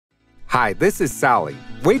Hi, this is Sally,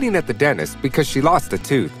 waiting at the dentist because she lost a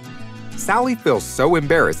tooth. Sally feels so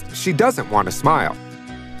embarrassed she doesn't want to smile.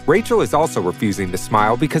 Rachel is also refusing to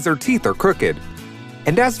smile because her teeth are crooked.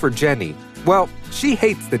 And as for Jenny, well, she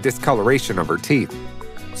hates the discoloration of her teeth.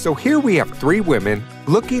 So here we have three women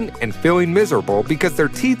looking and feeling miserable because their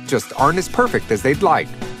teeth just aren't as perfect as they'd like.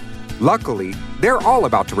 Luckily, they're all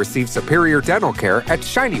about to receive superior dental care at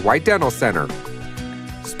Shiny White Dental Center.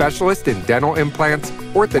 Specialist in dental implants,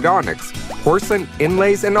 orthodontics, porcelain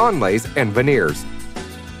inlays and onlays, and veneers.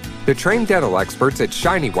 The trained dental experts at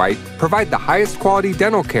Shiny White provide the highest quality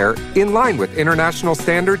dental care in line with international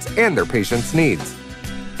standards and their patients' needs.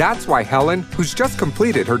 That's why Helen, who's just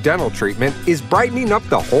completed her dental treatment, is brightening up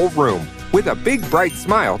the whole room with a big bright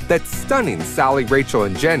smile that's stunning Sally, Rachel,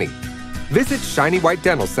 and Jenny. Visit Shiny White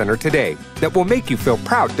Dental Center today that will make you feel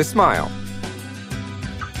proud to smile.